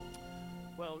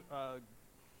Well,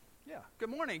 good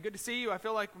morning. Good to see you. I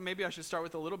feel like maybe I should start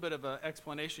with a little bit of an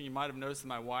explanation. You might have noticed that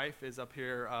my wife is up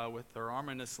here with her arm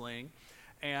in a sling.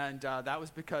 And that was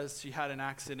because she had an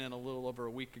accident a little over a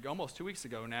week ago, almost 2 weeks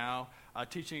ago now,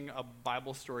 teaching a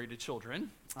Bible story to children.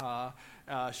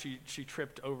 She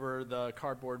tripped over the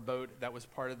cardboard boat that was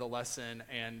part of the lesson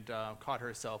and caught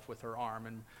herself with her arm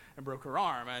and broke her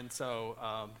arm. And so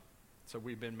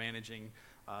we've been managing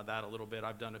that a little bit.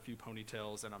 I've done a few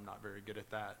ponytails, and I'm not very good at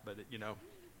that. But,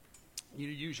 you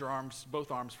use your arms,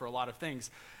 both arms, for a lot of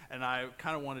things. And I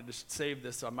kind of wanted to save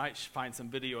this, so I might find some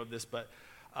video of this, but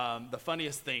the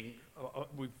funniest thing,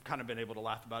 we've kind of been able to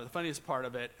laugh about it. The funniest part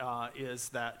of it is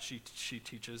that she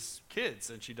teaches kids,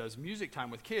 and she does music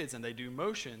time with kids, and they do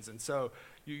motions. And so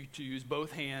you use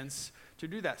both hands to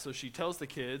do that. So she tells the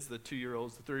kids, the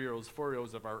 2-year-olds, the 3-year-olds,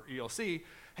 4-year-olds of our ELC,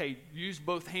 hey, use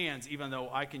both hands, even though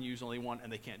I can use only one,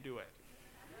 and they can't do it.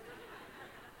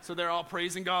 So they're all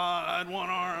praising God,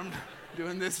 one-armed,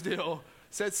 doing this deal.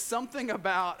 Says something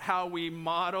about how we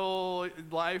model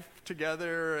life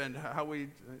together and how we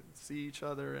see each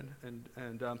other,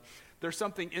 and there's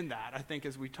something in that, I think,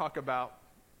 as we talk about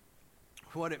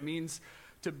what it means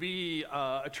to be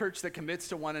a church that commits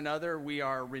to one another. We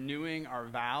are renewing our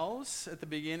vows at the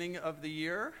beginning of the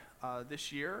year,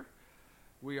 this year.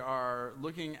 We are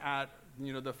looking at,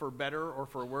 the for better or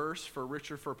for worse, for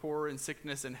richer, for poorer, in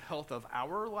sickness and health of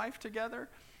our life together.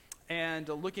 And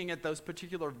looking at those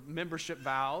particular membership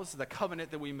vows, the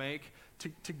covenant that we make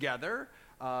together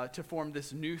to form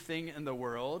this new thing in the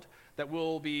world, that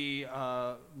will be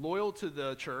loyal to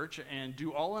the church and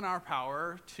do all in our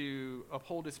power to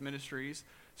uphold its ministries,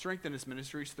 strengthen its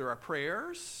ministries through our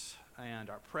prayers and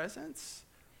our presence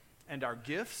and our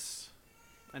gifts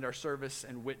and our service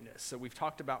and witness. So we've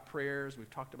talked about prayers, we've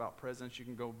talked about presence. You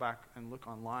can go back and look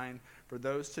online for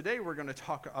those. Today we're going to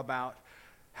talk about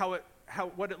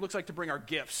what it looks like to bring our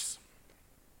gifts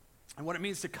and what it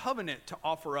means to covenant, to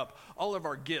offer up all of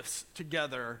our gifts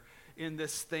together in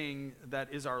this thing that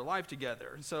is our life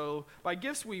together. So by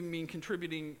gifts, we mean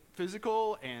contributing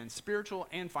physical and spiritual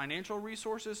and financial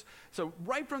resources. So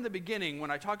right from the beginning,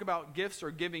 when I talk about gifts or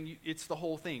giving, it's the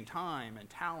whole thing: time and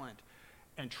talent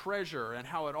and treasure, and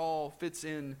how it all fits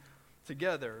in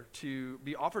together to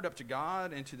be offered up to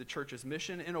God and to the church's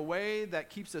mission in a way that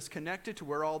keeps us connected to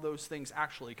where all those things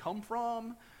actually come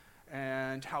from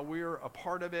and how we're a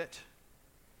part of it.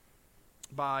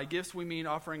 By gifts, we mean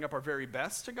offering up our very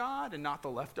best to God and not the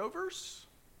leftovers,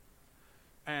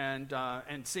 and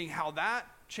seeing how that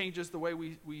changes the way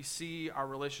we see our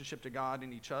relationship to God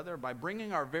and each other. By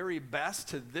bringing our very best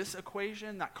to this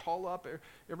equation, that call up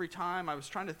every time, I was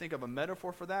trying to think of a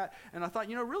metaphor for that, and I thought,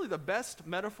 really the best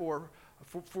metaphor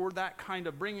for that kind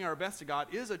of bringing our best to God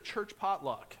is a church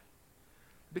potluck,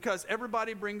 because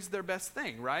everybody brings their best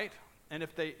thing, right? And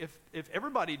if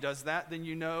everybody does that, then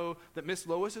you know that Miss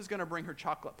Lois is going to bring her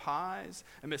chocolate pies,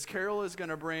 and Miss Carol is going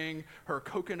to bring her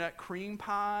coconut cream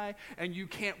pie, and you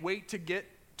can't wait to get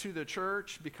to the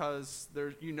church because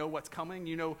what's coming.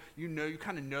 You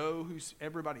kind of know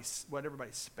what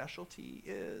everybody's specialty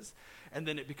is, and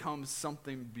then it becomes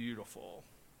something beautiful,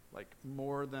 like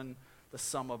more than the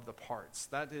sum of the parts.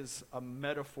 That is a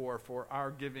metaphor for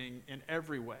our giving in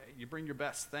every way. You bring your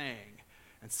best thing,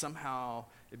 and somehow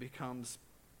it becomes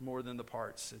more than the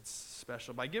parts. It's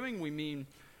special. By giving, we mean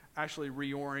actually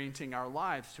reorienting our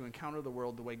lives to encounter the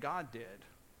world the way God did.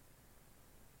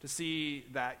 To see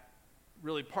that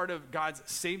really part of God's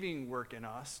saving work in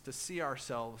us, to see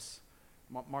ourselves,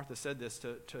 Martha said this,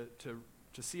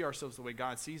 to see ourselves the way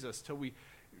God sees us,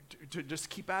 to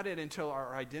just keep at it until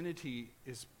our identity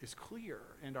is clear.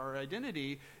 And our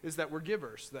identity is that we're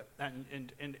givers,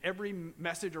 and every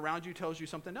message around you tells you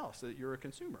something else, that you're a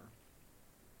consumer.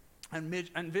 And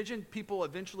envision people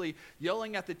eventually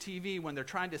yelling at the TV when they're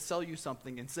trying to sell you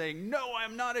something and saying, "No,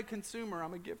 I'm not a consumer,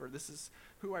 I'm a giver. This is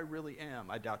who I really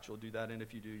am." I doubt you'll do that, and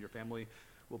if you do, your family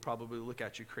will probably look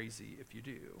at you crazy if you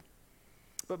do.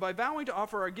 But by vowing to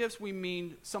offer our gifts, we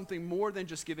mean something more than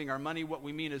just giving our money. What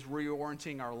we mean is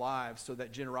reorienting our lives so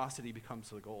that generosity becomes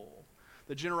the goal.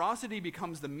 The generosity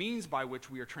becomes the means by which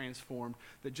we are transformed.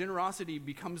 The generosity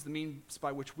becomes the means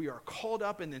by which we are called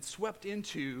up and then swept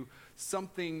into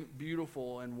something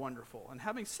beautiful and wonderful. And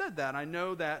having said that, I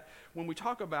know that when we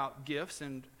talk about gifts,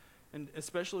 and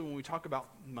especially when we talk about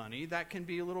money, that can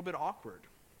be a little bit awkward.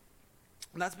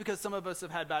 And that's because some of us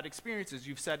have had bad experiences.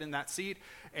 You've sat in that seat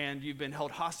and you've been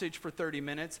held hostage for 30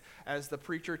 minutes as the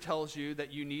preacher tells you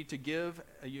that you need to give,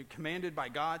 you're commanded by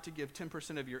God to give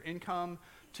 10% of your income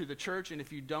to the church, and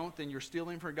if you don't, then you're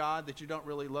stealing from God, that you don't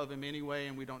really love him anyway,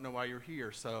 and we don't know why you're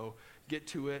here. So get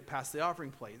to it, pass the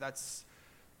offering plate. That's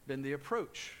been the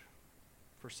approach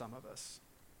for some of us.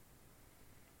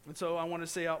 And so I want to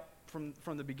say out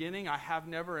from the beginning, I have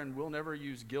never and will never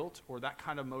use guilt or that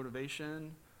kind of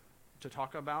motivation to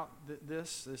talk about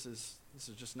this. This is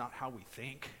just not how we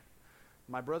think.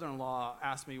 My brother-in-law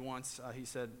asked me once, he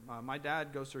said, my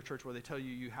dad goes to a church where they tell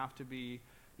you you have to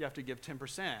give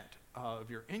 10% of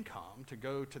your income to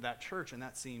go to that church, and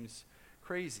that seems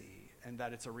crazy, and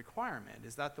that it's a requirement.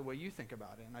 Is that the way you think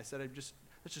about it? And I said,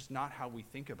 that's just not how we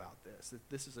think about this.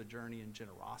 This is a journey in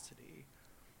generosity.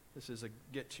 This is a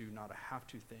get to, not a have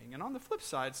to thing. And on the flip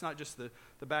side, it's not just the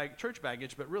church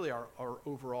baggage, but really our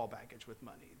overall baggage with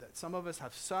money. That some of us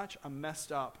have such a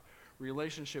messed up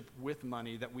relationship with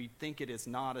money that we think it is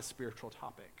not a spiritual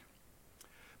topic.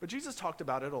 But Jesus talked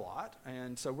about it a lot,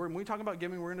 and so when we talk about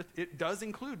giving, it does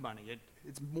include money.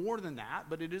 It's more than that,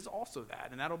 but it is also that,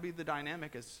 and that'll be the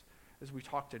dynamic as we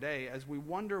talk today, as we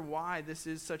wonder why this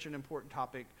is such an important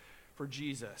topic for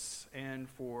Jesus and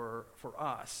for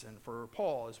us and for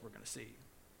Paul, as we're going to see.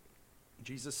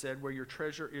 Jesus said, where your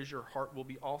treasure is, your heart will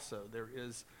be also. There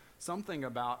is something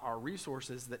about our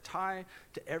resources that tie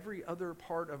to every other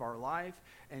part of our life.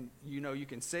 And you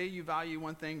can say you value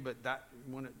one thing, but that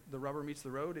when the rubber meets the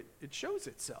road, it shows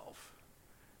itself.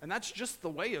 And that's just the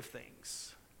way of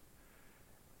things.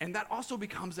 And that also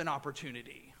becomes an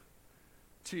opportunity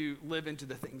to live into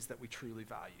the things that we truly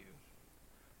value,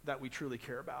 that we truly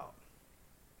care about.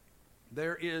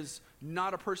 There is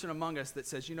not a person among us that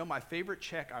says, my favorite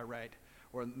check I write,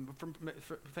 or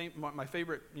my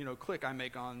favorite, click I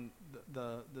make on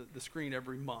the screen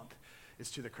every month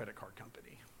is to the credit card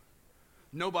company.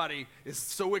 Nobody is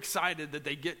so excited that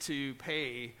they get to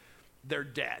pay their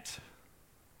debt.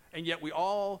 And yet we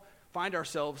all find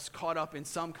ourselves caught up in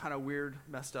some kind of weird,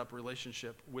 messed up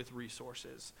relationship with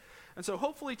resources. And so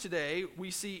hopefully today we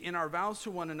see in our vows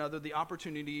to one another the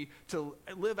opportunity to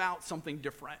live out something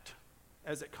different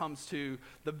as it comes to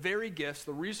the very gifts,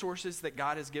 the resources that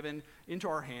God has given into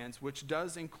our hands, which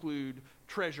does include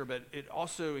treasure, but it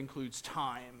also includes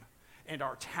time and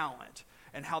our talent,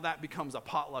 and how that becomes a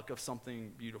potluck of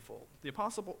something beautiful. The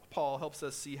Apostle Paul helps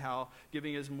us see how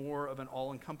giving is more of an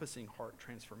all-encompassing heart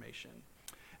transformation.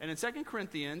 And in 2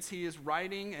 Corinthians, he is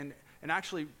writing, and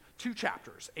actually 2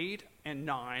 chapters, 8 and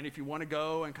 9, if you want to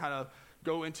go and kind of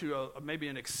go into maybe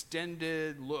an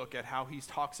extended look at how he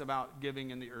talks about giving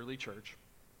in the early church.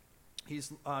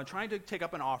 He's trying to take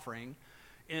up an offering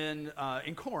in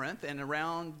Corinth and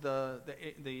around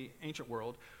the ancient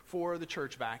world for the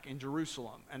church back in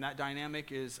Jerusalem. And that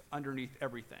dynamic is underneath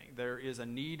everything. There is a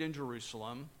need in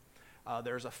Jerusalem.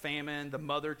 There's a famine. The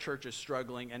mother church is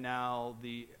struggling. And now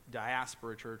the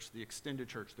diaspora church, the extended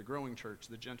church, the growing church,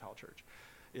 the Gentile church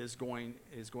is going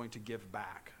to give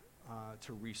back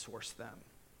to resource them.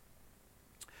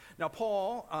 Now,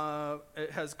 Paul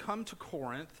has come to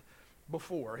Corinth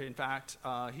before. In fact,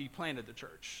 he planted the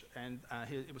church, and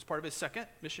it was part of his second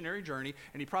missionary journey,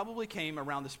 and he probably came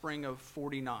around the spring of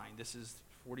 49. This is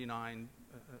 49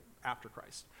 after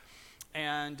Christ,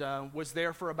 and was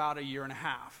there for about a year and a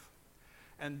half,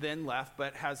 and then left,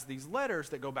 but has these letters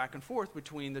that go back and forth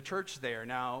between the church there.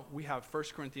 Now, we have 1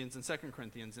 Corinthians and 2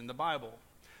 Corinthians in the Bible.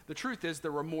 The truth is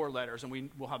there were more letters, and we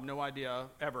will have no idea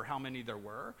ever how many there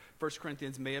were. 1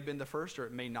 Corinthians may have been the first, or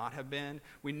it may not have been.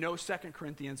 We know 2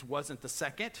 Corinthians wasn't the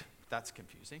second. That's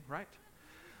confusing, right?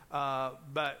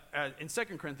 But in 2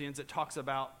 Corinthians, it talks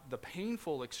about the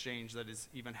painful exchange that has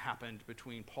even happened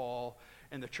between Paul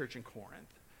and the church in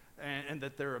Corinth, and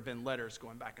that there have been letters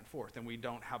going back and forth, and we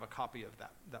don't have a copy of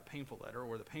that painful letter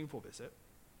or the painful visit.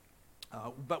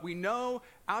 But we know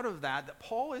out of that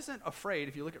Paul isn't afraid.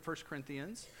 If you look at 1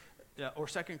 Corinthians or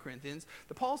 2 Corinthians,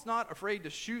 that Paul's not afraid to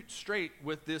shoot straight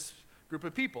with this group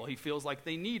of people. He feels like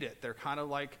they need it. They're kind of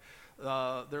like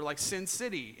they're like Sin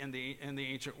City in the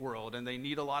ancient world, and they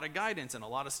need a lot of guidance, and a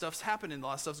lot of stuff's happening, a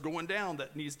lot of stuff's going down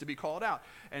that needs to be called out.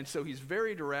 And so he's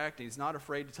very direct. He's not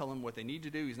afraid to tell them what they need to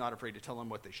do. He's not afraid to tell them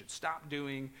what they should stop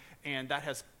doing, and that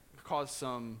has caused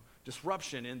some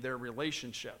disruption in their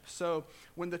relationship. So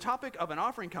when the topic of an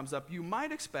offering comes up, you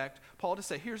might expect Paul to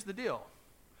say, here's the deal.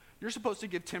 You're supposed to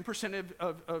give 10%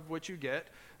 of what you get,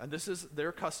 and this is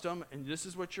their custom, and this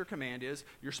is what your command is.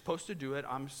 You're supposed to do it.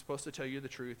 I'm supposed to tell you the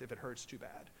truth. If it hurts, too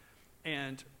bad.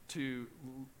 And to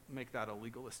make that a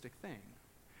legalistic thing.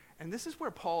 And this is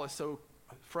where Paul is so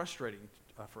frustrating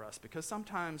for us, because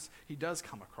sometimes he does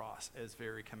come across as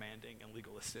very commanding and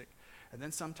legalistic, and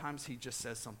then sometimes he just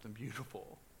says something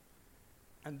beautiful.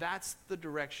 And that's the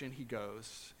direction he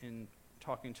goes in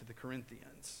talking to the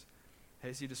Corinthians,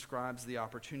 as he describes the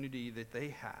opportunity that they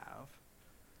have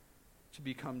to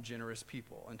become generous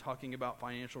people. And talking about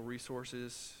financial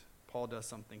resources, Paul does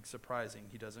something surprising.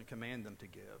 He doesn't command them to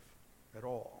give at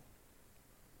all.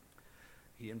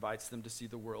 He invites them to see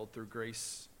the world through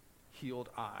grace-healed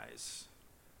eyes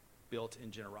built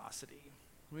in generosity.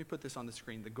 Let me put this on the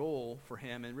screen. The goal for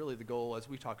him, and really the goal as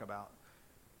we talk about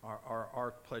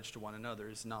our pledge to one another,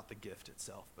 is not the gift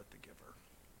itself, but the giver.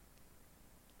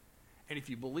 And if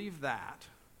you believe that,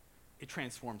 it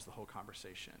transforms the whole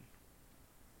conversation.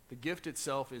 The gift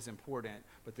itself is important,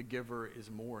 but the giver is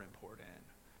more important,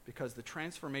 because the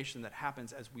transformation that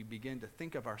happens as we begin to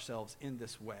think of ourselves in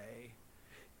this way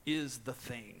is the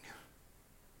thing.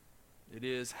 It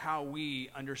is how we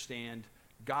understand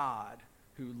God,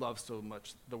 who loves so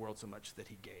much the world so much that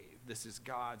he gave. This is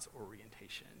God's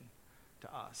orientation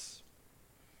to us.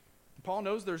 Paul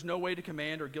knows there's no way to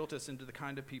command or guilt us into the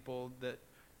kind of people that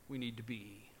we need to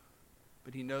be,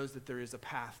 but he knows that there is a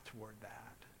path toward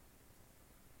that.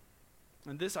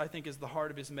 And this, I think, is the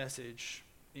heart of his message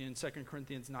in 2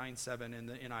 Corinthians 9:7 in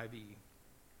the NIV.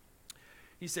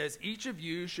 He says, each of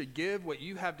you should give what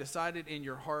you have decided in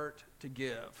your heart to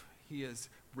give. He is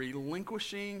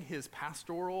relinquishing his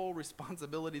pastoral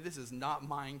responsibility. This is not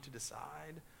mine to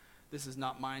decide. This is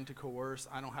not mine to coerce.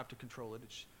 I don't have to control it.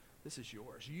 This is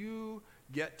yours. You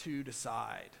get to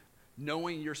decide.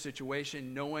 Knowing your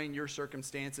situation, knowing your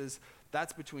circumstances,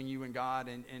 that's between you and God,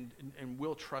 and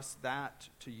we'll trust that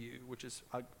to you, which is,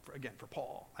 again, for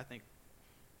Paul, I think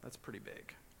that's pretty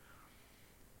big.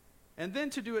 And then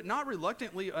to do it not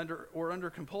reluctantly under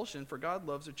compulsion, for God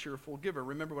loves a cheerful giver.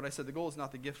 Remember what I said, the goal is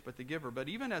not the gift but the giver. But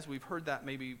even as we've heard that,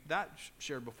 maybe that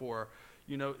shared before,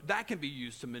 that can be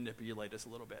used to manipulate us a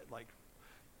little bit. Like,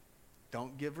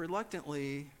 don't give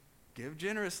reluctantly, give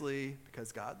generously,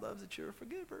 because God loves a cheerful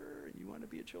giver, and you want to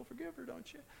be a cheerful giver,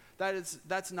 don't you?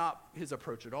 That's not his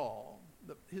approach at all.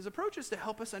 His approach is to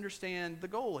help us understand the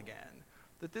goal again,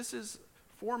 that this is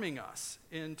forming us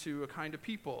into a kind of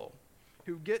people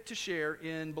who get to share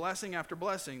in blessing after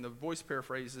blessing. The Voice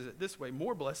paraphrases it this way: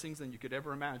 more blessings than you could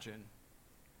ever imagine.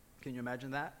 Can you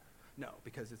imagine that? No,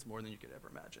 because it's more than you could ever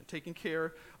imagine. Taken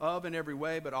care of in every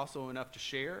way, but also enough to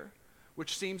share,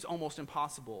 which seems almost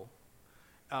impossible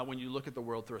when you look at the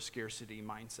world through a scarcity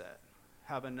mindset.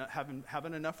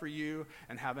 Having enough for you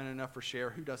and having enough for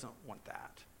share, who doesn't want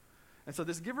that? And so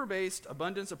this giver-based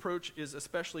abundance approach is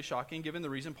especially shocking given the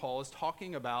reason Paul is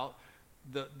talking about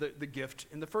the gift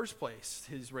in the first place.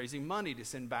 He's raising money to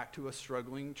send back to a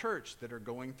struggling church that are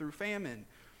going through famine.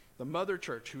 The mother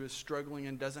church who is struggling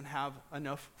and doesn't have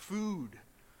enough food.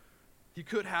 He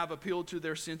could have appealed to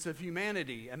their sense of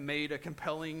humanity and made a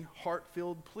compelling,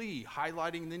 heart-filled plea,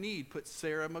 highlighting the need. Put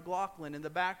Sarah McLachlan in the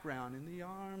background, in the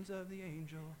arms of the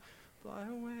angel, fly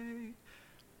away.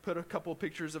 Put a couple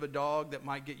pictures of a dog that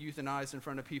might get euthanized in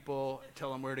front of people,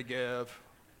 tell them where to give.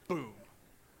 Boom.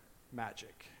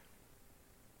 Magic.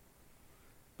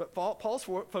 But Paul's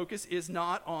focus is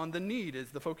not on the need.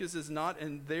 The focus is not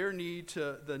in the need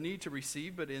to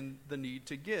receive, but in the need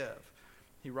to give.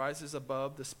 He rises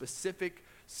above the specific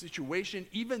situation,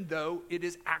 even though it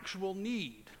is actual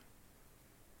need.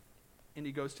 And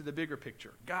he goes to the bigger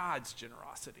picture, God's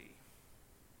generosity.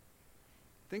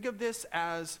 Think of this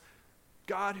as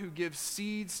God who gives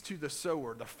seeds to the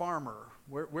sower, the farmer.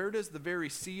 Where does the very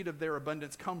seed of their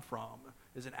abundance come from?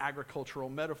 Is an agricultural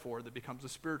metaphor that becomes a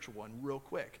spiritual one real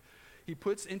quick. He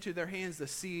puts into their hands the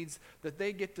seeds that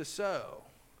they get to sow.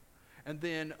 And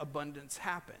then abundance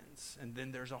happens, and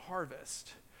then there's a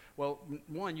harvest. Well,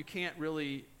 one, you can't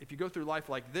really, if you go through life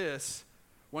like this,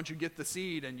 once you get the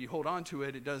seed and you hold on to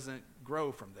it, it doesn't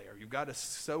grow from there. You've got to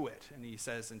sow it. And he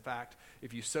says, in fact,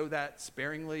 if you sow that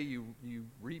sparingly, you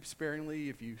reap sparingly.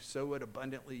 If you sow it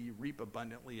abundantly, you reap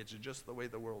abundantly. It's just the way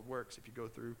the world works. If you go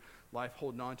through life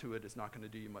holding on to it, it's not going to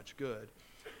do you much good.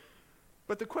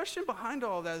 But the question behind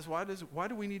all that is, why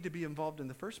do we need to be involved in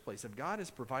the first place? If God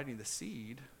is providing the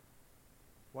seed,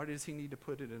 why does he need to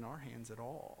put it in our hands at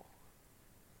all?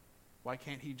 Why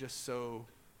can't he just sow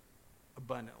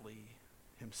abundantly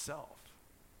himself?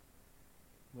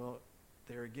 Well,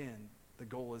 there again, the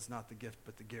goal is not the gift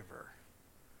but the giver.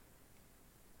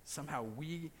 Somehow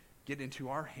we get into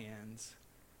our hands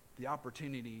the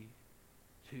opportunity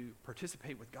to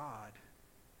participate with God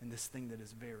in this thing that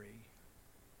is very,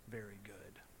 very good.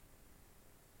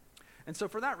 And so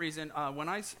for that reason, when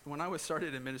I was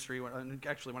started in ministry, when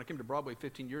I came to Broadway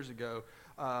 15 years ago,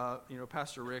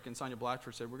 Pastor Rick and Sonia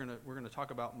Blatchford said we're gonna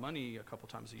talk about money a couple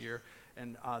times a year.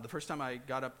 And the first time I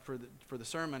got up for the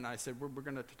sermon, I said we're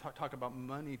going to talk about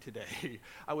money today.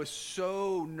 I was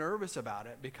so nervous about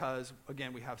it because,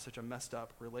 again, we have such a messed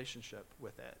up relationship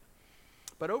with it.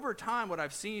 But over time, what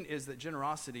I've seen is that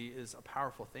generosity is a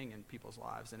powerful thing in people's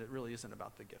lives, and it really isn't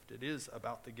about the gift. It is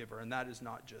about the giver, and that is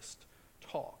not just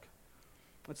talk.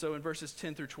 And so in verses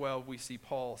 10 through 12, we see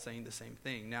Paul saying the same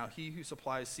thing. Now he who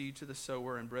supplies seed to the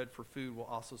sower and bread for food will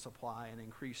also supply and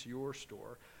increase your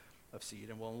store of seed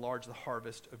and will enlarge the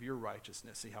harvest of your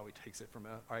righteousness. See how he takes it from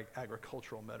an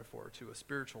agricultural metaphor to a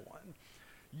spiritual one.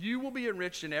 You will be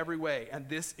enriched in every way, and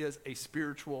this is a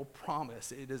spiritual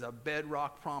promise. It is a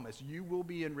bedrock promise. You will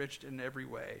be enriched in every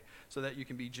way so that you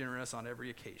can be generous on every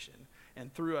occasion.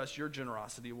 And through us, your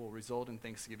generosity will result in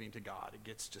thanksgiving to God. It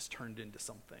gets just turned into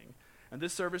something. And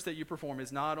this service that you perform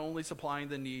is not only supplying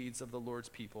the needs of the Lord's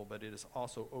people, but it is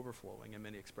also overflowing in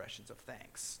many expressions of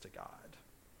thanks to God.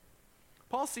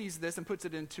 Paul sees this and puts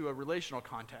it into a relational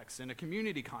context, in a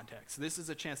community context. This is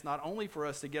a chance not only for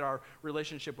us to get our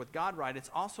relationship with God right, it's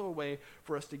also a way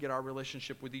for us to get our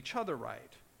relationship with each other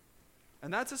right.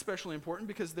 And that's especially important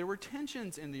because there were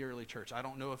tensions in the early church. I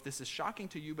don't know if this is shocking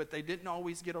to you, but they didn't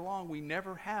always get along. We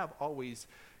never have always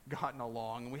gotten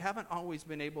along, and we haven't always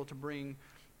been able to bring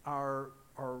our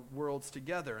worlds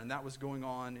together. And that was going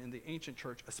on in the ancient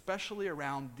church, especially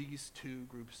around these two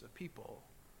groups of people.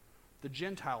 The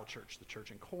Gentile church, the church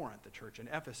in Corinth, the church in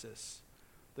Ephesus,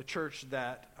 the church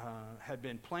that had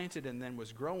been planted and then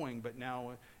was growing, but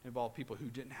now involved people who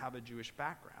didn't have a Jewish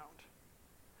background.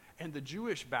 And the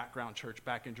Jewish background church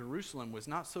back in Jerusalem was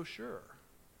not so sure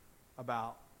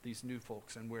about these new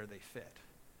folks and where they fit.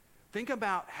 Think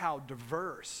about how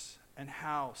diverse and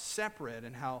how separate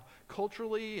and how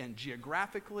culturally and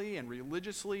geographically and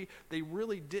religiously they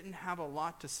really didn't have a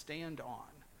lot to stand on.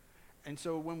 And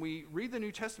so when we read the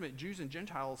New Testament, Jews and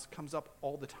Gentiles comes up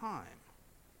all the time.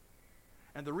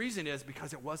 And the reason is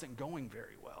because it wasn't going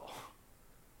very well.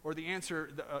 Or the answer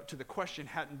to the question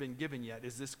hadn't been given yet.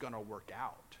 Is this going to work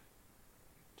out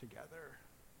together?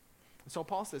 And so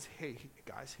Paul says, hey,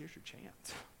 guys, here's your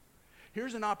chance.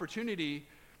 Here's an opportunity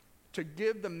to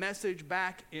give the message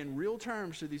back in real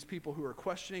terms to these people who are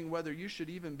questioning whether you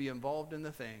should even be involved in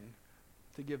the thing,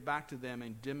 to give back to them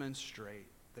and demonstrate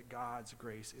that God's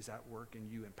grace is at work in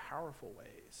you in powerful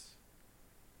ways.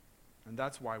 And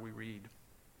that's why we read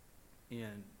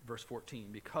in verse 14,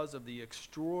 because of the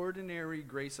extraordinary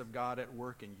grace of God at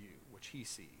work in you, which he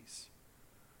sees.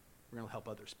 We're going to help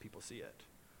others people see it.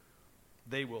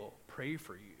 They will pray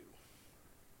for you.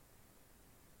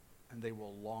 And they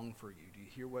will long for you. Do you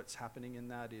hear what's happening in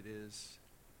that? It is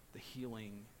the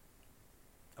healing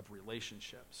of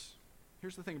relationships.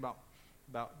 Here's the thing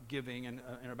about giving and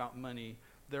about money.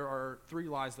 There are three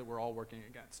lies that we're all working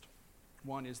against.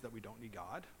 One is that we don't need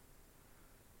God.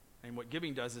 And what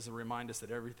giving does is it reminds us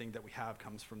that everything that we have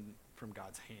comes from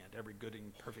God's hand. Every good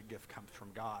and perfect gift comes from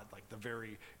God. Like the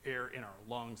very air in our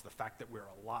lungs, the fact that we're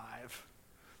alive,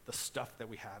 the stuff that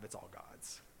we have, it's all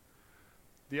God's.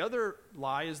 The other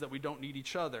lie is that we don't need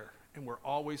each other, and we're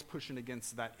always pushing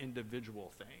against that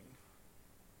individual thing.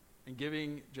 And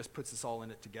giving just puts us all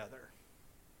in it together.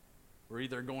 We're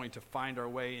either going to find our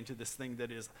way into this thing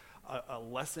that is a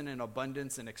lesson in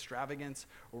abundance and extravagance,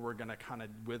 or we're going to kind of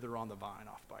wither on the vine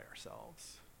off by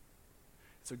ourselves.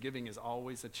 So giving is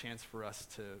always a chance for us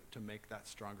to make that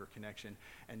stronger connection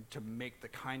and to make the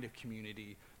kind of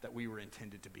community that we were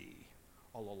intended to be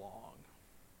all along.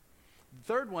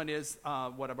 The third one is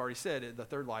what I've already said. The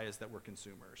third lie is that we're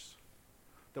consumers,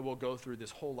 that we'll go through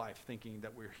this whole life thinking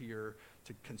that we're here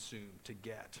to consume, to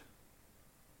get,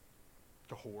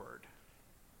 to hoard.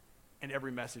 And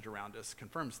every message around us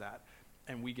confirms that.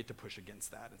 And we get to push against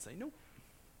that and say, nope,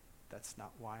 that's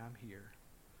not why I'm here.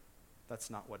 That's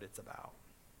not what it's about.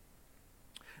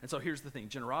 And so here's the thing.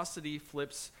 Generosity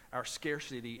flips our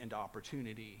scarcity into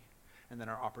opportunity, and then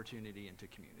our opportunity into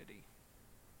community.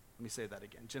 Let me say that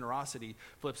again. Generosity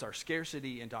flips our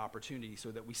scarcity into opportunity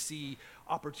so that we see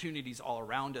opportunities all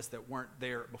around us that weren't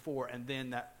there before, and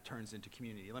then that turns into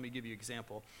community. Let me give you an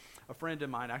example. A friend of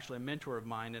mine, actually a mentor of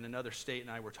mine in another state, and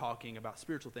I were talking about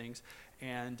spiritual things,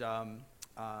 and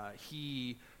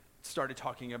he started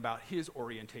talking about his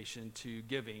orientation to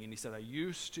giving. And he said, I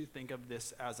used to think of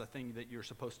this as a thing that you're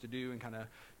supposed to do, and kind of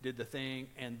did the thing.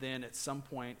 And then at some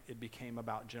point it became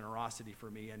about generosity for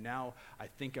me. And now I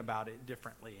think about it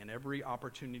differently. And every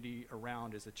opportunity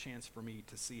around is a chance for me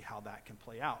to see how that can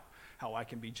play out, how I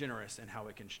can be generous and how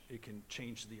it can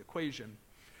change the equation.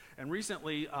 And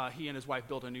recently he and his wife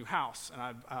built a new house. And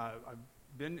I've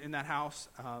been in that house.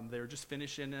 They're just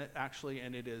finishing it actually,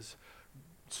 and it is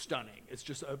stunning. It's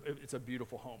just it's a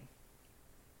beautiful home.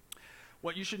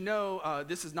 What you should know,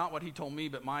 this is not what he told me,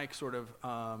 but my sort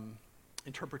of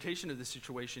interpretation of the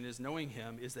situation is, knowing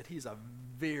him, is that he's a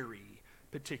very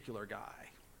particular guy.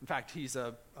 In fact, he's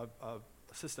a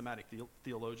systematic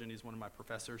theologian. He's one of my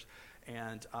professors,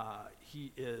 and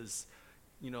he is,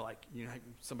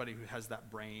 somebody who has that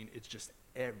brain. It's just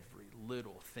every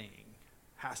little thing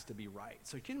has to be right.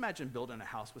 So can you imagine building a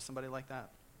house with somebody like that?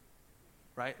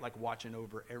 Right? Like watching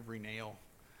over every nail,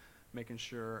 making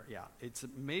sure, it's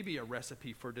maybe a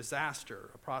recipe for disaster,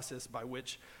 a process by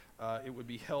which it would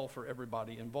be hell for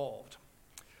everybody involved.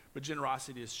 But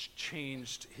generosity has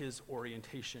changed his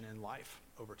orientation in life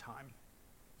over time.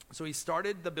 So he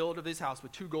started the build of his house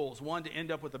with two goals. One, to end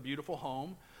up with a beautiful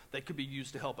home that could be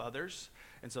used to help others.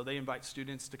 And so they invite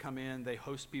students to come in. They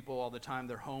host people all the time.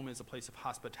 Their home is a place of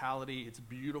hospitality. It's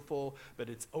beautiful, but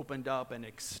it's opened up and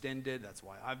extended. That's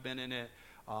why I've been in it.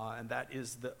 And that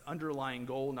is the underlying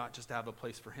goal, not just to have a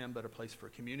place for him, but a place for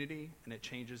community. And it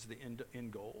changes the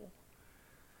end goal.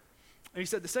 And he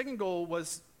said the second goal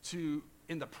was to,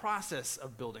 in the process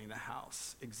of building the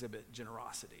house, exhibit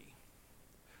generosity,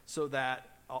 so that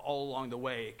all along the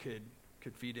way it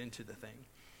could feed into the thing.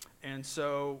 And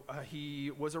so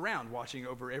he was around watching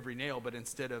over every nail, but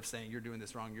instead of saying, you're doing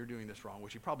this wrong,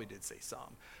 which he probably did say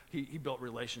some, he built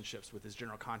relationships with his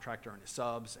general contractor and his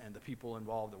subs and the people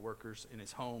involved, the workers in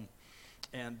his home,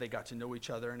 and they got to know each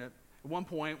other. And at one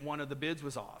point, one of the bids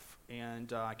was off,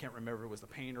 and I can't remember if it was the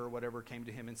painter or whatever, came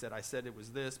to him and said, I said it was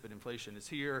this, but inflation is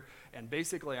here, and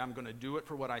basically I'm going to do it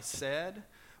for what I said,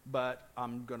 but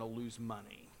I'm going to lose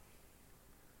money.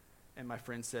 And my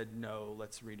friend said, no,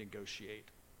 let's renegotiate,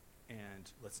 and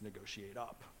let's negotiate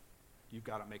up. You've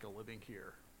got to make a living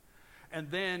here. And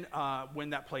then when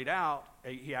that played out,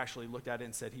 he actually looked at it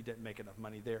and said he didn't make enough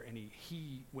money there, and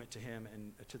he went to him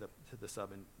and to the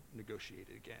sub and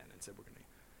negotiated again and said, we're going to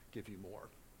give you more.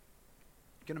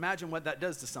 You can imagine what that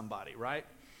does to somebody, right?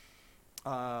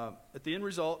 At the end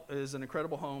result is an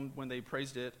incredible home. When they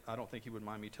appraised it, I don't think he would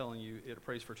mind me telling you, it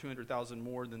appraised for $200,000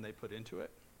 more than they put into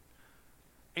it.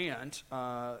 And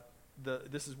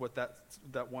this is what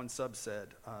that one sub said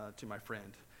to my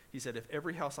friend. He said, if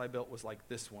every house I built was like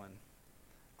this one,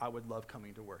 I would love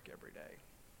coming to work every day.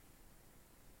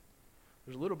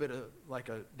 There's a little bit of like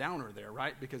a downer there,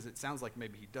 right? Because it sounds like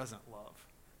maybe he doesn't love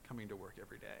coming to work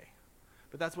every day.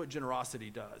 But that's what generosity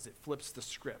does. It flips the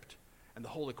script, and the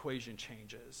whole equation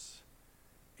changes,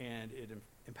 and it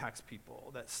impacts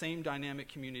people. That same dynamic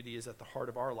community is at the heart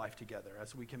of our life together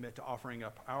as we commit to offering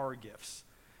up our gifts,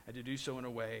 and to do so in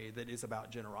a way that is about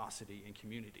generosity and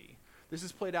community. This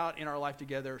has played out in our life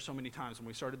together so many times. When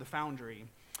we started the Foundry,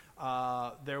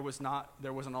 there wasn't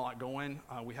a lot going.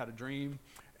 We had a dream,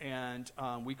 and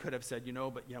we could have said,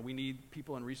 we need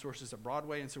people and resources at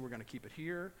Broadway, and so we're going to keep it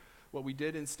here. What we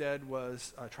did instead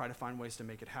was try to find ways to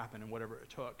make it happen, and whatever it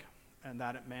took. And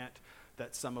that it meant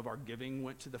that some of our giving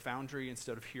went to the Foundry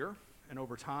instead of here. And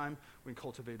over time, we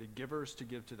cultivated givers to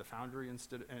give to the Foundry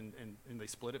instead, and they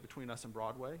split it between us and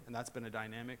Broadway. And that's been a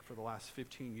dynamic for the last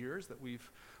 15 years that we've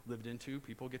lived into.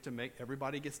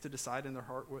 Everybody gets to decide in their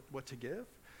heart what to give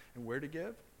and where to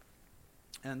give.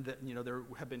 And that, there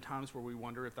have been times where we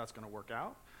wonder if that's going to work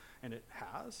out, and it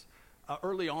has.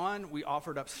 Early on, we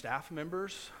offered up staff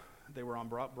members. They were on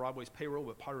Broadway's payroll,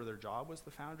 but part of their job was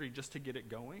the Foundry, just to get it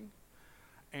going.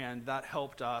 And that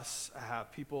helped us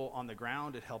have people on the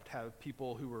ground. It helped have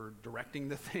people who were directing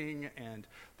the thing, and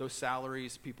those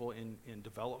salaries, people in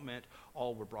development,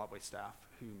 all were Broadway staff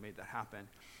who made that happen.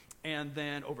 And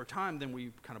then over time,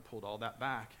 we kind of pulled all that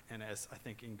back. And as I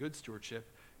think in good stewardship,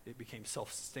 it became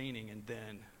self-sustaining and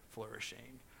then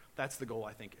flourishing. That's the goal,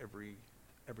 I think, every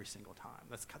single time.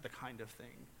 That's the kind of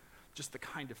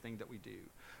thing that we do.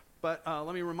 But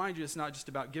let me remind you, it's not just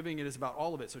about giving, it is about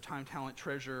all of it. So time, talent,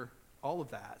 treasure, all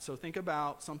of that. So think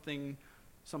about something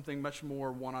much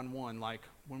more one-on-one, like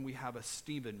when we have a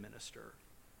Stephen minister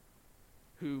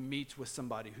who meets with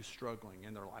somebody who's struggling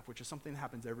in their life, which is something that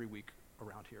happens every week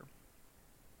around here.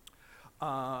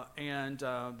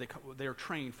 They are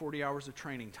trained, 40 hours of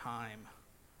training time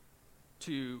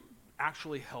to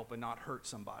actually help and not hurt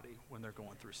somebody when they're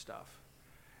going through stuff.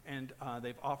 And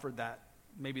they've offered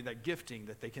maybe that gifting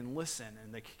that they can listen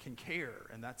and they can care,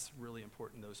 and that's really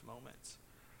important in those moments.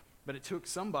 But it took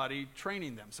somebody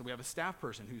training them. So we have a staff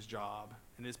person whose job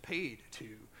and is paid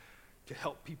to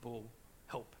help people,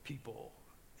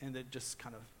 and it just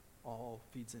kind of all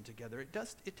feeds in together.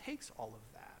 It takes all of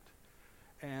that.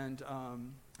 And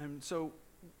so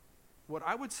what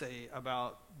I would say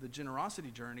about the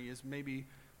generosity journey is maybe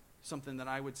something that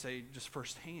I would say just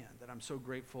firsthand, that I'm so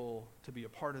grateful to be a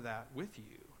part of that with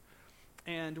you.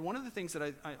 And one of the things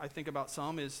that I think about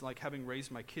some is like having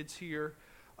raised my kids here,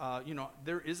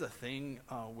 there is a thing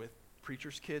with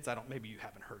preachers' kids. Maybe you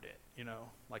haven't heard it,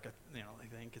 I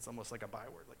think it's almost like a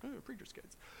byword, like, oh, preachers'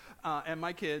 kids. And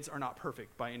my kids are not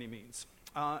perfect by any means.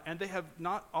 And they have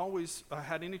not always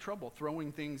had any trouble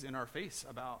throwing things in our face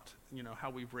about, how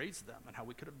we've raised them and how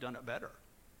we could have done it better.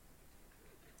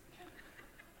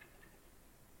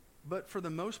 But for the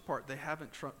most part, they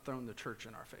haven't thrown the church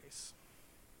in our face.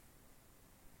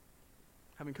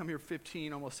 Having come here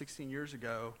 15, almost 16 years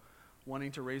ago,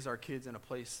 wanting to raise our kids in a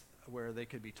place where they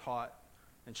could be taught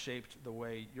and shaped the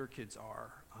way your kids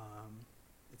are,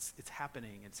 it's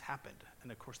happening, it's happened,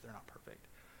 and of course they're not perfect.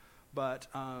 But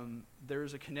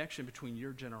there's a connection between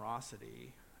your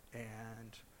generosity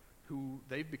and who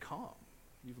they've become.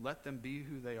 You've let them be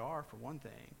who they are, for one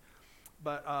thing.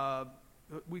 But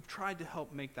we've tried to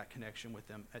help make that connection with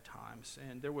them at times.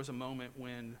 And there was a moment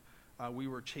when we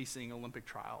were chasing Olympic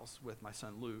trials with my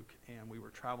son Luke, and we were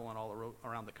traveling all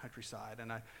around the countryside.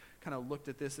 And I kind of looked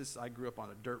at this. I grew up on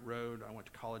a dirt road. I went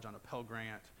to college on a Pell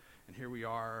Grant. And here we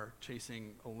are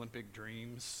chasing Olympic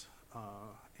dreams,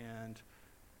 and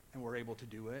we're able to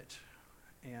do it.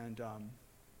 And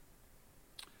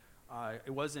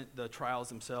it wasn't the trials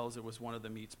themselves. It was one of the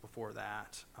meets before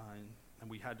that. And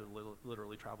we had to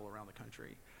literally travel around the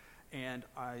country. And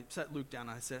I sat Luke down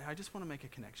and I said, I just want to make a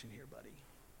connection here, buddy.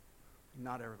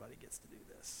 Not everybody gets to do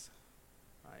this,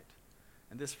 right?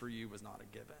 And this for you was not a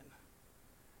given.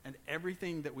 And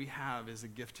everything that we have is a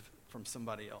gift from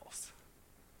somebody else.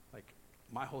 Like,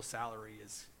 my whole salary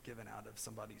is given out of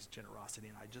somebody's generosity,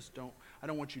 and I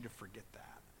don't want you to forget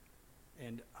that.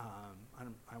 And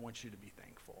I want you to be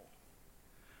thankful.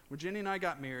 When Jenny and I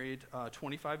got married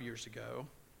 25 years ago,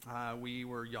 we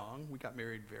were young. We got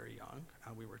married very young.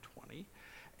 We were 20.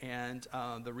 And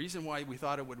the reason why we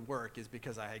thought it would work is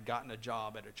because I had gotten a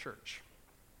job at a church.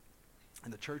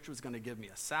 And the church was going to give me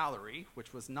a salary,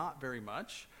 which was not very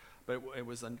much, but it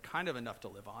was kind of enough to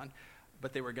live on.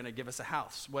 But they were going to give us a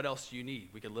house. What else do you need?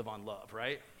 We could live on love,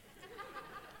 right?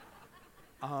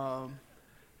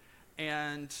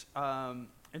 And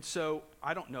so,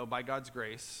 I don't know, by God's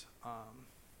grace,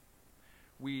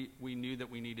 we knew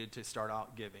that we needed to start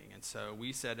out giving. And so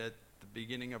we said at the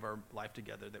beginning of our life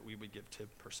together that we would give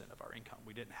 10% of our income.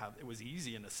 It was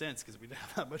easy in a sense because we didn't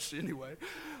have that much anyway.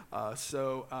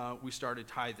 So we started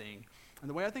tithing. And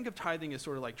the way I think of tithing is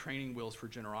sort of like training wheels for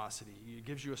generosity. It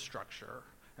gives you a structure.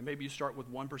 And maybe you start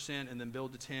with 1% and then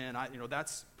build to 10.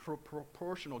 That's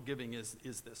proportional giving is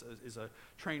a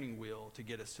training wheel to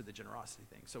get us to the generosity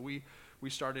thing. So we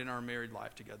started in our married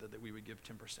life together that we would give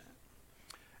 10%.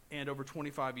 And over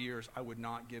 25 years, I would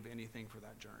not give anything for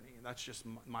that journey. And that's just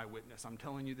my witness. I'm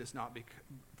telling you this not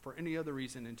for any other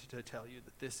reason than to tell you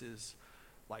that this is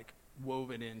like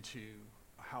woven into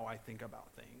how I think about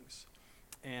things.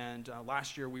 And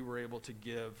last year, we were able to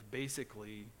give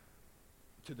basically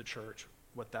to the church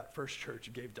what that first church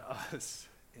gave to us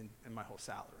in my whole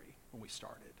salary when we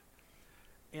started.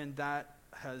 And that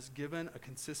has given a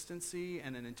consistency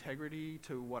and an integrity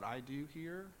to what I do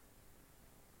here,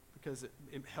 because it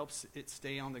helps it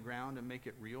stay on the ground and make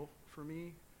it real for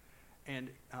me. And,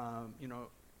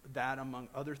 that among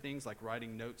other things like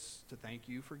writing notes to thank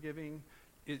you for giving,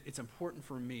 it's important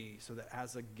for me so that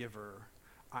as a giver,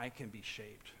 I can be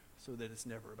shaped so that it's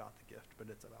never about the gift, but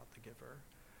it's about the giver.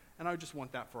 And I just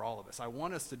want that for all of us. I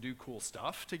want us to do cool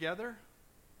stuff together,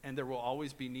 and there will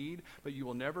always be need, but you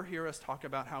will never hear us talk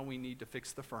about how we need to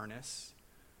fix the furnace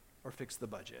or fix the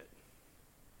budget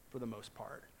for the most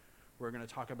part. We're going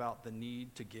to talk about the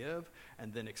need to give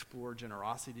and then explore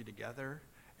generosity together.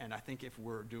 And I think if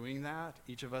we're doing that,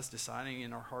 each of us deciding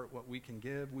in our heart what we can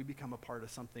give, we become a part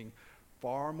of something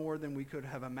far more than we could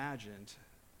have imagined,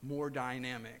 more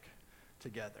dynamic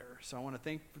together. So I want to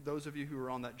thank those of you who are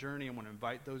on that journey. I want to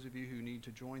invite those of you who need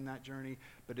to join that journey,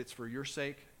 but it's for your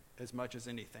sake as much as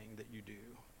anything that you do,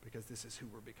 because this is who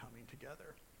we're becoming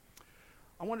together.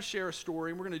 I want to share a story,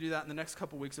 and we're going to do that in the next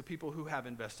couple weeks, of people who have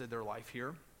invested their life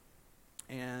here.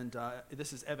 And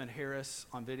this is Evan Harris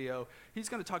on video. He's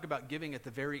going to talk about giving at the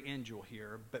very end, you'll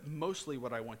hear, but mostly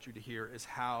what I want you to hear is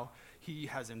how he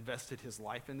has invested his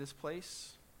life in this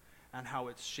place and how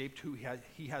it's shaped who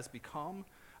he has become.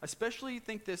 Especially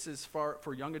think this is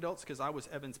for young adults, because I was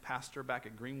Evan's pastor back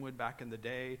at Greenwood back in the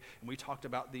day, and we talked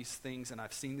about these things, and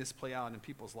I've seen this play out in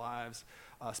people's lives,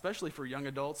 especially for young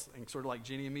adults, and sort of like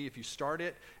Jenny and me, if you start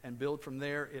it and build from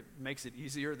there, it makes it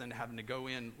easier than having to go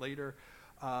in later.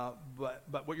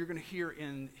 But what you're going to hear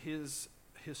in his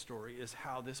story is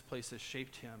how this place has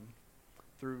shaped him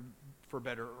through, for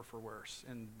better or for worse,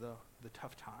 and the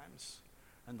tough times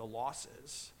and the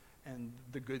losses and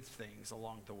the good things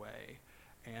along the way,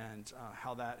 and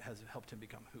how that has helped him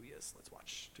become who he is. Let's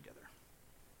watch together.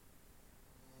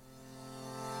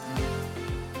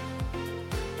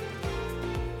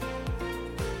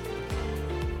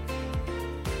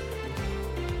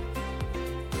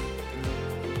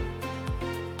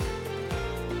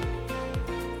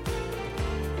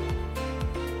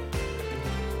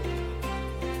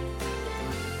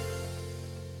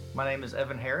 My name is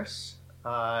Evan Harris.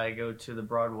 I go to the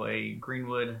Broadway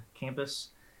Greenwood campus,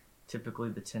 typically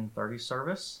the 10:30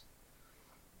 service.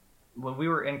 When we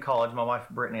were in college, my wife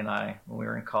Brittany and I, when we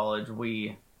were in college,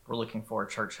 we were looking for a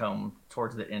church home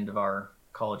towards the end of our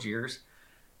college years.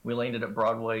 We landed at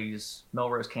Broadway's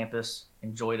Melrose campus,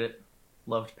 enjoyed it,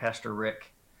 loved Pastor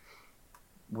Rick.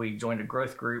 We joined a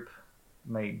growth group,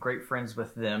 made great friends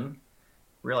with them,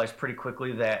 realized pretty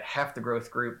quickly that half the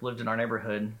growth group lived in our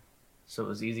neighborhood, so it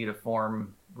was easy to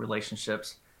form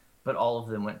relationships, but all of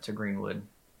them went to Greenwood.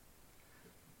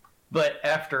 But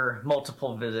after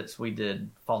multiple visits, we did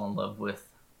fall in love with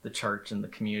the church and the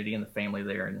community and the family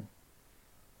there, and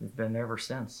we've been there ever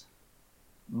since.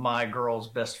 My girls'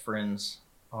 best friends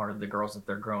are the girls that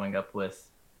they're growing up with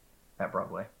at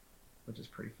Broadway, which is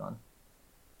pretty fun.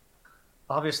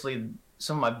 Obviously,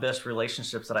 some of my best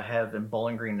relationships that I have in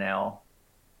Bowling Green now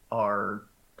are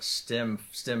stem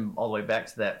all the way back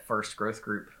to that first growth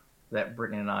group that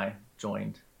Brittany and I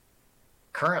joined.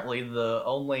 Currently, the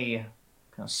only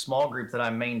kind of small group that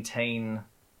I maintain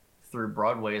through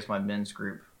Broadway is my men's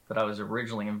group that I was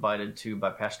originally invited to by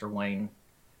Pastor Wayne.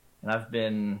 And I've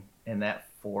been in that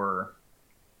for,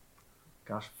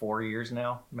 4 years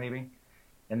now, maybe.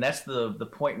 And that's the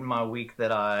point in my week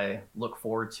that I look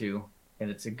forward to,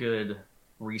 and it's a good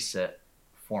reset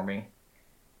for me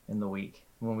in the week.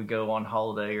 When we go on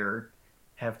holiday or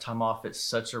have time off, it's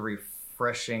such a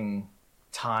refreshing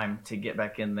time to get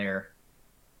back in there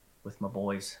with my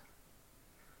boys.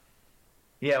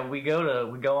 Yeah, we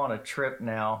go on a trip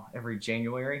now every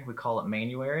January. We call it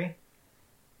Manuary.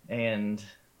 And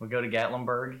we go to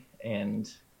Gatlinburg and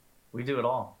we do it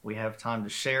all. We have time to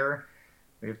share.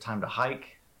 We have time to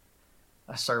hike.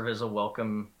 I serve as a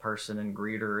welcome person and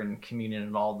greeter and communion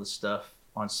and all the stuff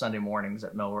on Sunday mornings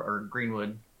at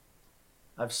Greenwood.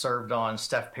 I've served on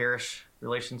Staff Parish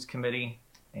Relations Committee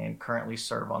and currently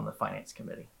serve on the Finance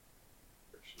Committee.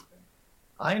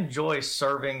 I enjoy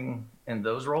serving in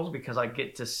those roles because I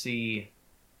get to see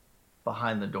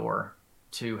behind the door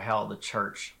to how the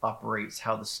church operates,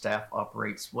 how the staff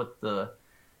operates, what the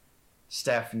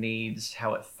staff needs,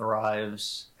 how it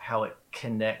thrives, how it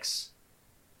connects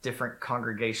different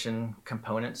congregation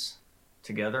components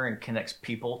together and connects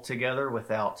people together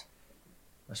without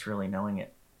us really knowing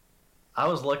it. I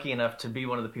was lucky enough to be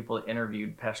one of the people that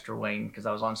interviewed Pastor Wayne because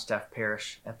I was on Staff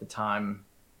Parish at the time.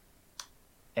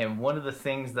 And one of the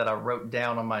things that I wrote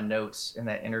down on my notes in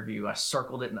that interview, I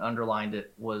circled it and underlined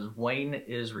it, was Wayne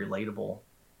is relatable.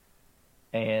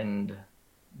 And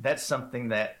that's something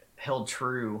that held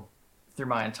true through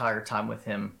my entire time with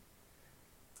him.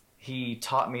 He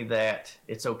taught me that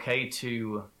it's okay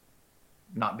to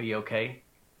not be okay.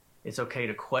 It's okay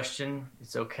to question.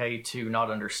 It's okay to not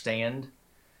understand.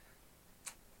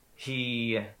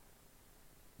 He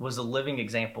was a living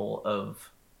example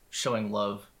of showing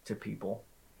love to people.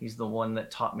 He's the one that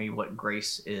taught me what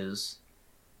grace is,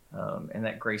 and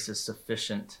that grace is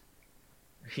sufficient.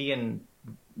 He and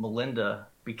Melinda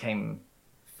became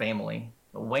family.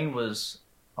 Wayne was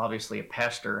obviously a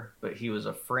pastor, but he was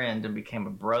a friend and became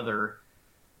a brother.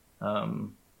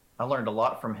 I learned a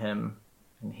lot from him,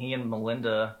 and he and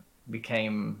Melinda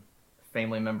became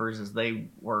family members as they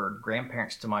were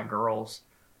grandparents to my girls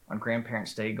on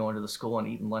Grandparents' Day, going to the school and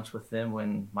eating lunch with them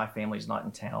when my family's not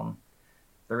in town.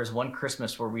 There was one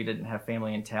Christmas where we didn't have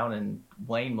family in town, and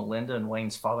Wayne, Melinda, and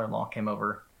Wayne's father-in-law came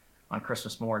over on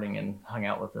Christmas morning and hung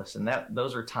out with us. And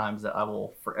those are times that I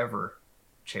will forever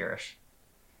cherish.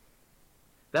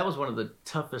 That was one of the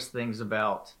toughest things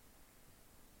about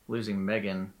losing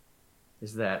Megan,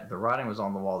 is that the writing was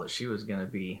on the wall that she was going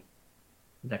to be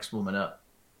next woman up.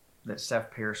 That Staff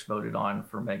Parish voted on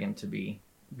for Megan to be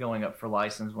going up for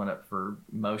license, went up for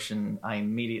motion. I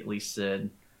immediately said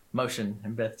motion,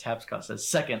 and Beth Tapscott said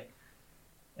second.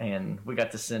 And we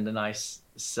got to send a nice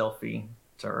selfie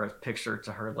to her, a picture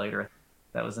to her later.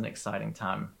 That was an exciting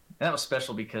time. And that was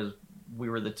special because we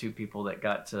were the two people that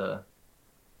got to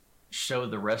show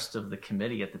the rest of the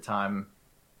committee at the time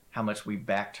how much we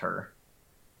backed her.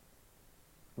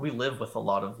 We live with a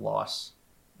lot of loss,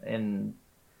 and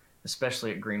especially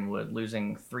at Greenwood,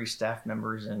 losing 3 staff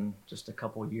members in just a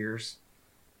couple years.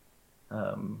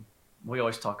 We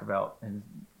always talk about and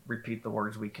repeat the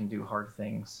words, we can do hard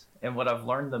things. And what I've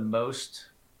learned the most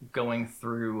going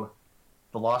through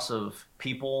the loss of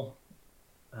people,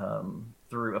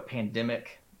 through a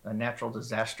pandemic, a natural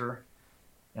disaster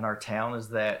in our town, is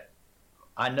that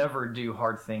I never do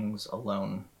hard things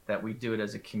alone, that we do it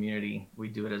as a community, we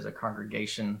do it as a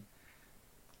congregation.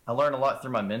 I learned a lot through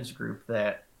my men's group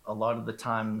that a lot of the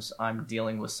times I'm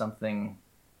dealing with something,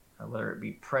 whether it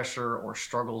be pressure or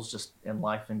struggles just in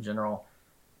life in general,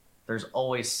 there's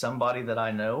always somebody that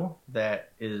I know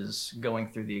that is going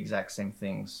through the exact same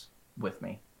things with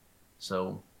me.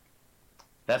 So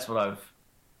that's what I've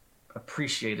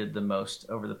appreciated the most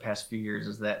over the past few years,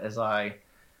 is that as I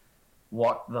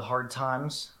walk the hard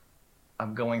times,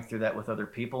 I'm going through that with other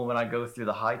people. When I go through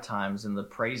the high times and the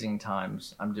praising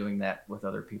times, I'm doing that with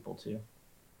other people too.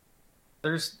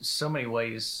 There's so many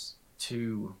ways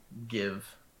to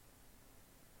give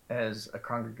as a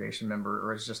congregation member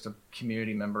or as just a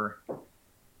community member,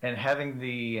 and having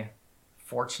the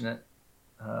fortunate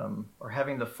or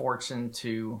having the fortune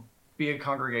to be a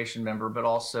congregation member, but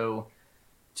also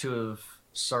to have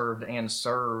served and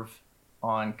serve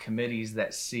on committees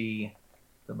that see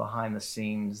the behind the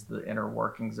scenes, the inner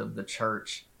workings of the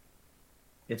church.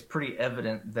 It's pretty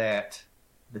evident that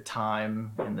the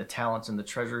time and the talents and the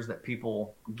treasures that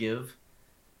people give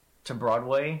to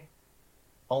Broadway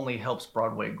only helps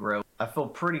Broadway grow. I feel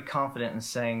pretty confident in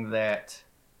saying that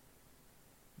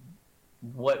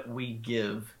what we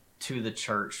give to the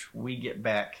church, we get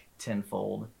back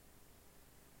tenfold.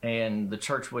 And the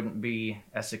church wouldn't be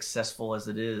as successful as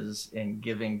it is in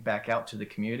giving back out to the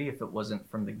community if it wasn't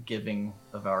from the giving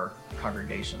of our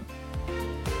congregation.